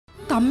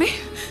तमे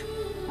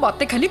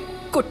मते खाली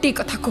कोटी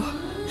कथा को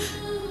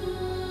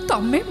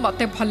तमे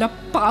मते भल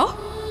पाओ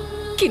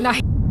कि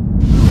नहीं?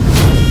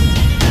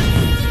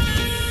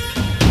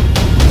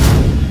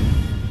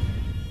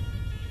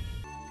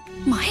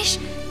 महेश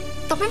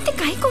तमे एमती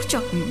काहे करछो?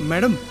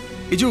 मैडम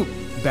ए जो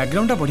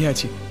बैकग्राउंडटा बढ़िया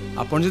अछि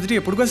आपन जदि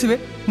एपड़ को आसीबे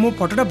मो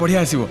फोटोटा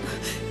बढ़िया आसीबो।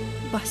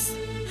 बस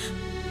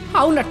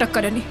आउ नाटक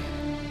करनी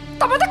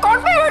तमे तो कोन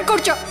पे अवॉइड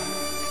करछो?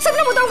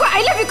 सबने मु तुमको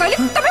आई लव यू कहली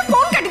तमे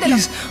फोन काटी देला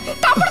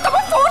तापर तम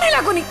फोन ही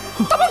लागुनी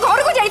तम घर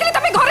को जाइतले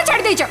तमे घर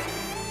छाड़ देछ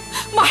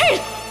महेश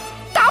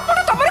तापर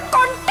तमर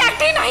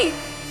कांटेक्ट ही नहीं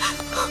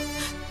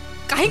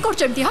काहे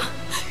करछो एमती? हां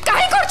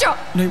काहे करछो?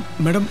 नहीं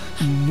मैडम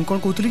मु कोन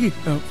कहतली कि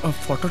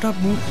फोटोटा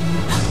मु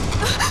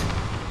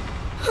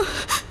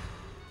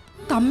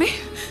तमे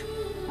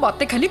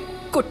मते खाली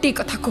कोटी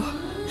कथा को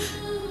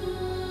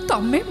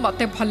तमे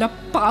मते भल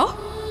पाओ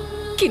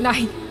कि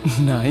नहीं?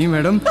 नहीं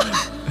मैडम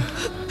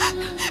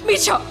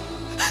मिछ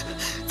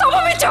सब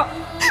मिछ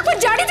मु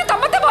जानी थी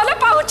तमते भल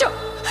पाउछ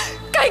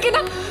कहीं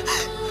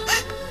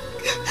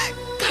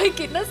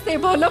ना से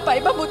भल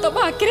पाइबा मु तम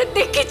आखिरे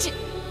देखिछि।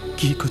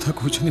 की कथा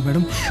कहछनी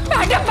madam?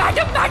 Madam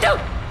madam madam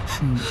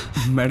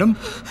madam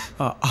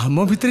हम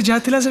भितर जा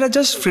थिला सेटा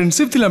जस्ट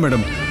फ्रेंडशिप थिला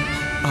मैडम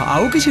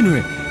आउ किछि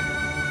नुहे।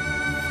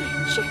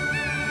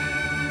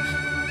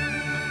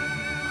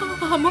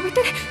 हम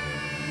भितर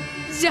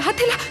जा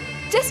थिला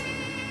just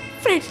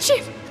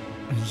friendship?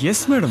 Yes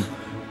madam.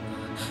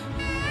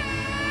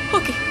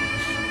 Okay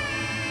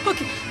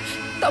okay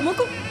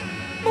तुमको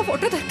मो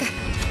फोटो दरकार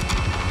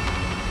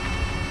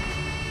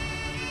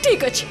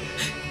ठीक अच्छे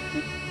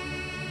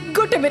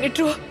गोटे मिनिट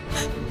रुह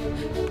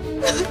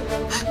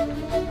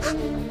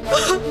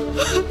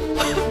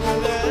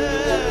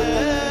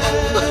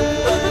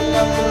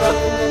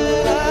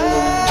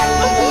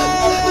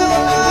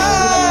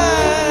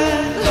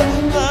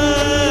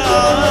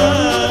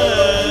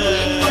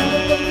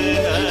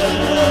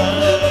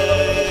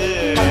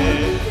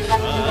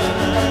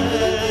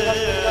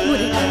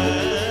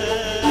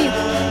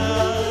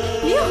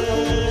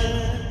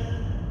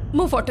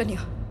मो फोटो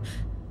नियो।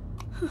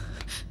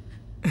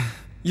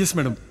 Yes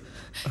madam.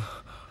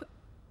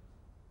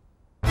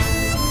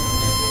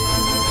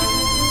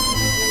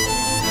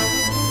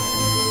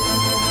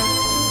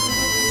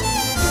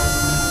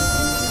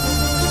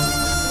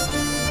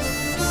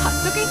 हाथ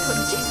तो कहीं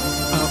थोड़ी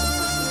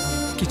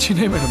किसी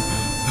नहीं madam.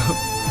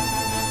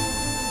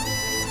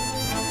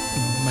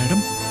 Madam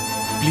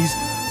please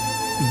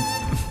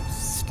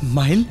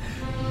smile.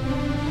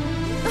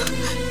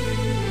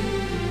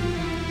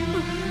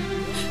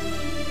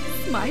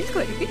 Smile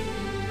करी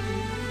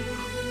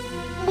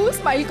मु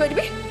स्माइल करी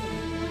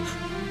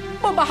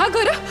मो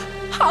बाहागर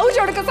आउ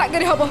जण का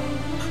सागरे हबो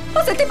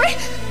से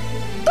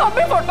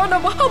तमे फोटो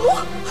नब मु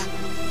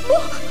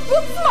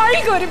स्माइल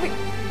करी।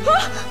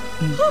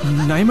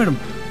 नहीं मैडम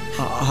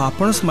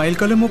आपण स्माइल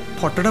कले मो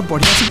फोटोटा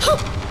बढ़िया से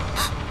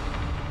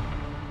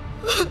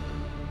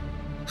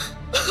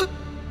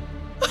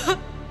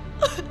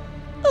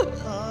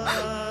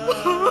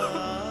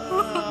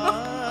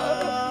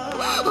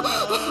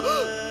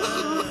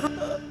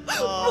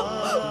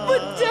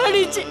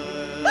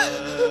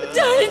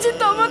जानी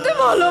तो मते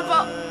भलो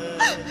पाओ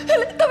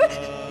तबे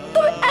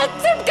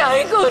एक्सेप्ट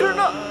काहे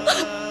करूनो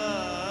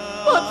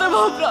मते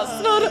मो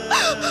प्रश्नर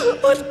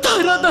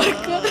उत्तर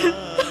दरकार।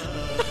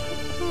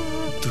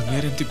 दुनिया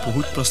रे एमती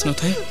बहुत प्रश्न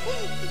थाए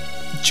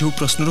जो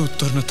प्रश्नर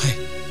उत्तर न थाए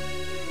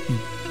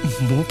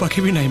मो पाखे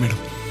भी नहीं मैडम।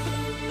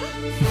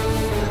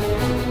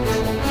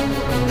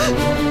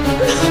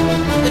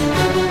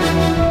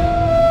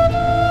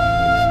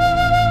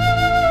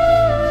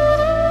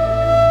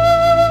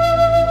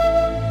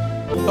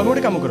 तुम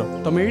गोटे काम कर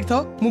तुम ये था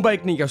मु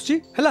बाइक नहीं आसुची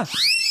हैला।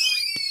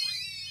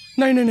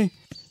 नहीं नहीं नहीं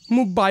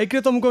मु बाइक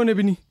रे तुमको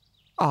नेबिनी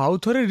आउ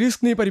थोड़े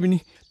रिस्क नहीं पारिबिनी।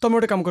 तुम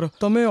गोटे काम कर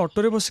तुम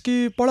ऑटो रे बसिकी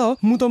पळाओ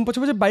मु तुम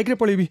पछे पछे बाइक रे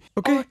पळेबी।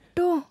 ओके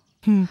ऑटो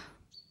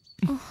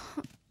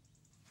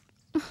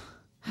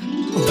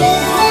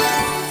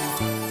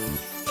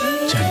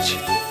जानी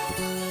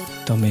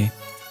तमे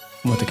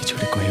मते किछ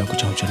गोटे कहया को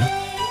चाहछ ना?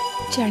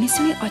 जानी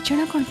सुनी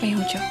अचना कोन पे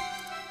होछ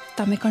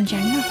तमे कोन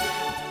जानना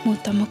मु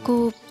तुमको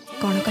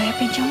कोन कहया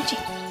पे चाहूची?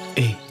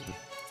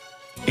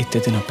 एते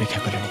दिन अपेक्षा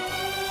करेनी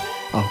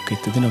आउ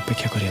केते दिन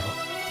अपेक्षा करेबो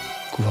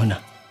कुह ना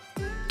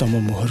तुम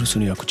मुहरु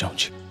सुनिया को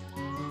चाहूची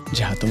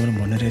जहाँ तुम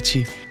मन रे अछि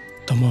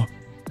तुम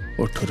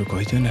ओठरु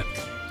कहि दियो ना।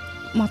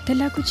 मते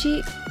लागुची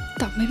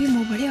तमे भी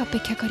मो भले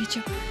अपेक्षा करिछ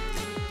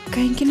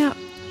काहे कि ना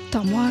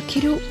तम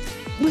आखिरु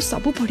मु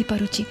सब पढ़ी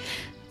पारुची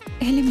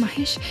हेले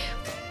महेश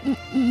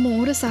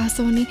मोर साहस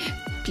होनी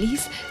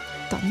प्लीज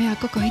तमे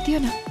आको कहि दियो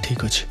ना।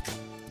 ठीक अछि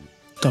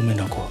तमे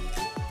न को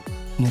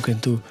मु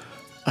किंतु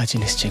आज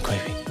निश्चय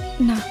कहबी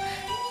ना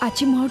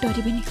आज मु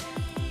डरबिनी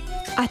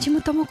आज मु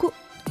तुमको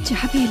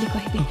जहाँ भी हेले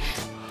कहबी।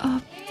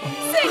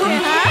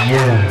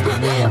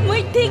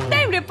 मुई ठीक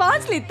टाइम रे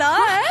पहुंच लीता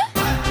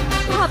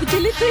भाभी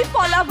चली तू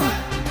पला भू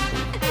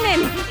नहीं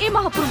नहीं ए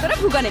महापुरुष रे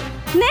भूगा नहीं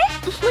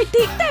मुई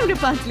ठीक टाइम रे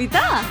पहुंच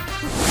लीता।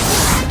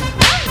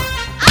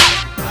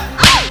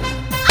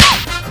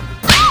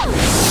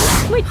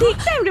 मुई मुई ठीक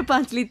टाइम रे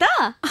पहुंचली ता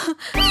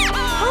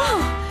हाँ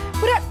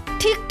पूरा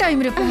ठीक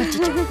टाइम रे पहुंची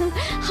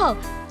हाँ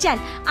चल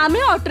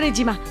आमे ऑटो रे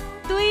जिमा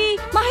तुई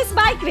महेश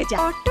बाइक रे जा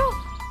ऑटो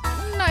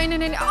नहीं नहीं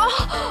नहीं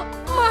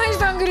महेश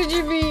डांगरी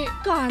जीबी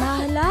काणा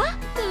हला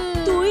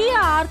तुई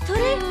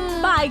आर्थरे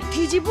बाइक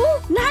थी जीबू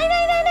नहीं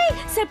नहीं नहीं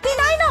नहीं सेफ्टी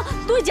नहीं ना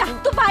तू जा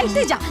तू बाइक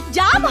से जा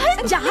जा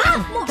महेश जा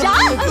जा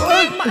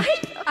महेश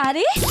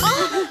अरे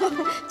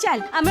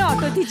चल आमे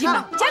ऑटो थी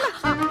जिमा चलो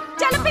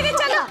चलो पे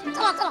चलो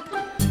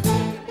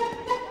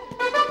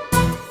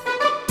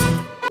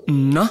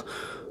ना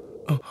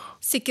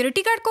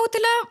सिक्योरिटी गार्ड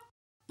कहूला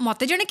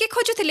मते जने के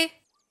खोजुथिले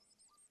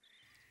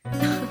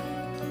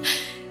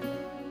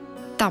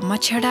तम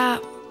छड़ा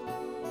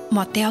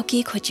मते आउ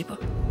किए खोजिब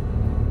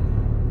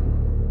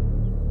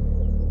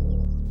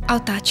आ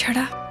ता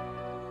छड़ा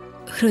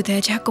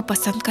हृदय जहाँ को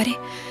पसंद करे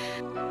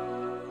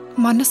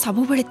मन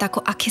सबु बेले ताको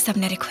आखि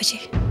सामने रे खोजे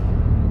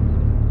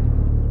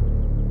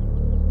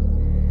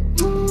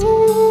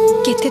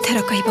केते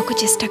थर कहबा को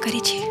चेष्टा करी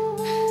छी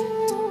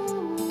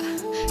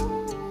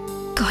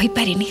कहि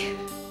पारिनी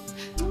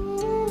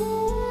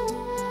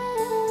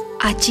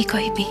आजी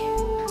कहबी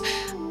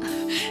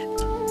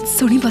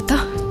सुनिब तो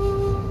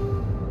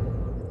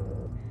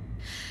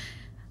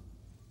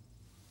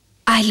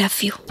I love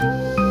you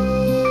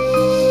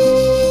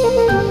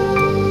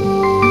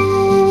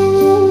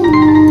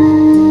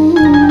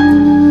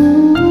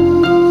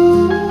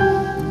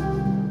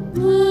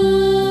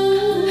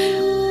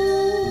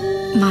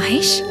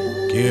Mahesh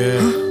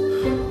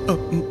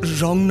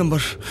wrong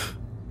number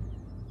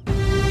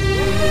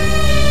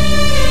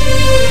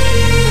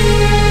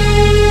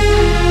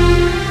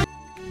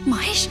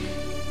Mahesh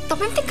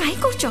तब एमती काहे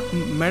करछ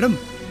मैडम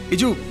ये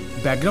जो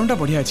बैकग्राउंड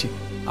बढ़िया अच्छी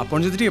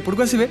आपन जदि एपट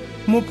को आसबे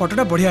मो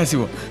फोटोटा बढ़िया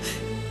आसीबो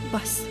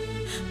बस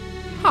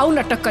आउ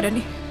नाटक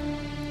करनी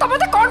तब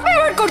तो कौन पे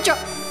अवॉइड करछ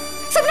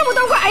सबने मु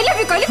तुमको आई लव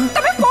यू कहली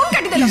तबे फोन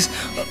काटी देला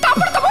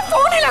तापर तब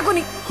फोन ही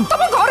लागुनी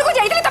तब घर को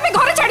जाइतले तबे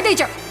घर छाड़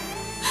देछ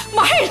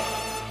महेश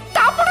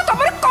तापर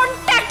तबर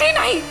कांटेक्ट ही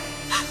नहीं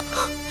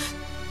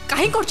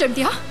काहे करछ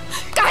एमती हा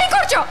काहे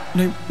करछ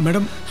नहीं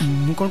मैडम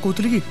मु कोन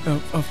कहतली कि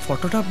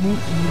फोटोटा मु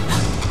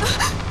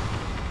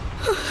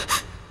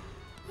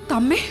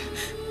तमे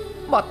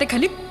मते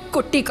खाली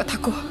कोटी कथा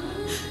को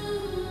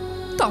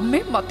तमे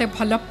मते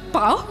भला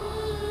पाओ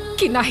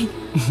कि नहीं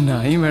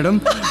नहीं मैडम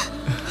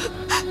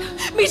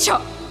मिछ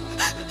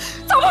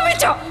सब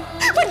मिछ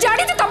मु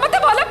जानी थी तमते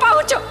भला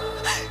पाउछ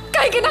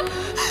कहीं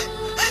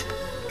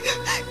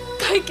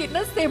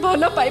ना से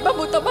भला पाइबा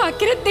मु तम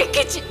आखिरे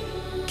देखिछि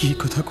की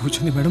कथा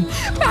कहछनी madam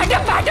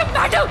madam madam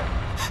madam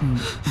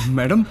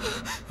madam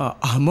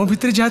हम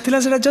भितर जा थिला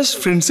सेटा जस्ट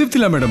फ्रेंडशिप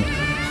थिला मैडम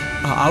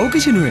आउ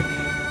किछि नुहे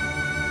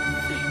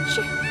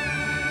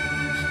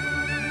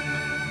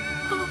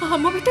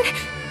हम भितर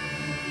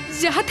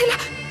जा थिला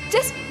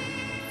just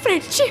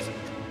friendship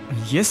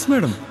yes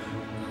madam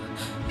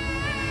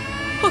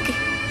okay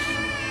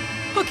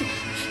okay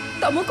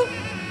तुमको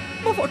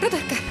मो फोटो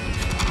दरकार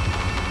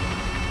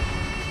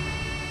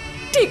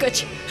ठीक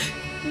अच्छे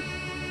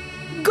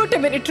गोटे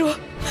मिनिट रुह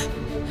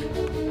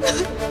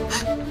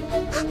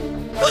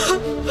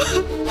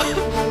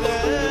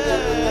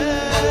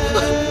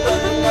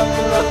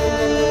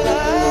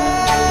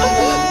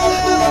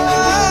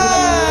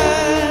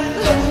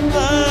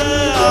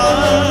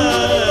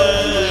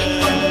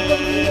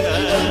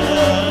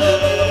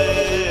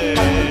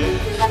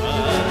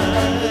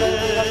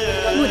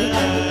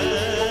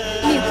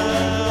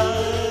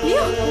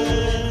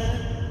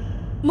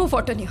मो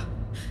फोटो नियो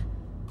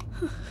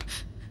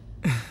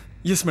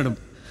यस मैडम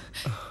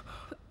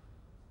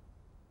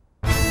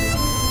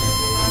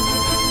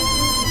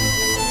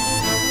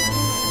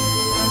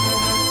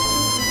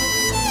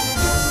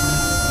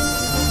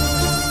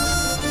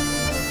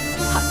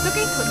हाथ तो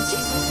कहीं थोड़ी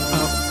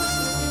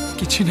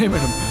किछि नहीं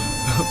madam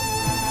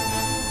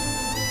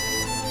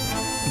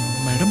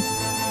madam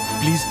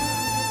please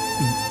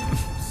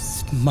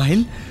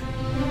smile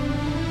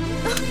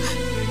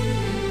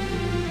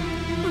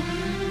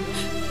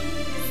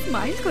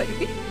smile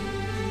करी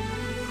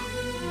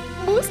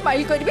मु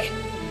स्माइल करी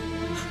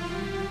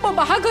मो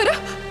बाहागर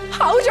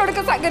आउ जण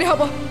का सागरे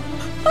हबो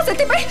ओ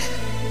सेति पई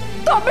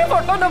तबे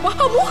फोटो नबो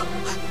मु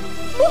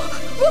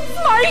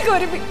स्माइल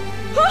करी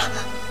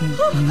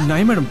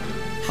नहीं मैडम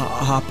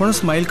आपण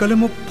स्माइल कले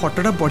मो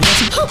फोटोटा बढ़िया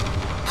सी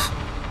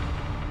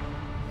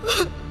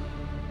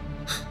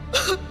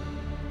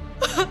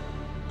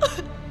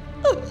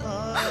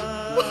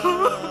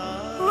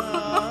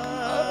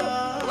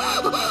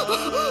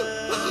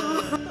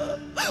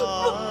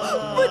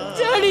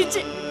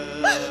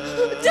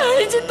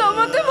जानी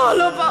तमते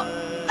भल पा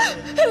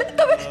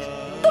तबे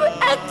तबे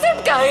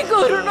एक्सेप्ट काहे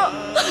करूनो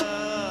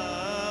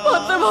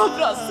मते मो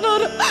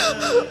प्रश्नर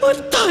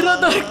उत्तर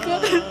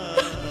दरकार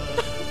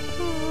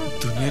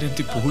दुनिया रे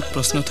एमती बहुत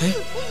प्रश्न थाए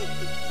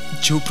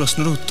जो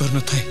प्रश्नर उत्तर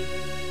न थाए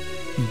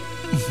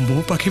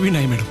मो पाखे भी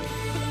नहीं मैडम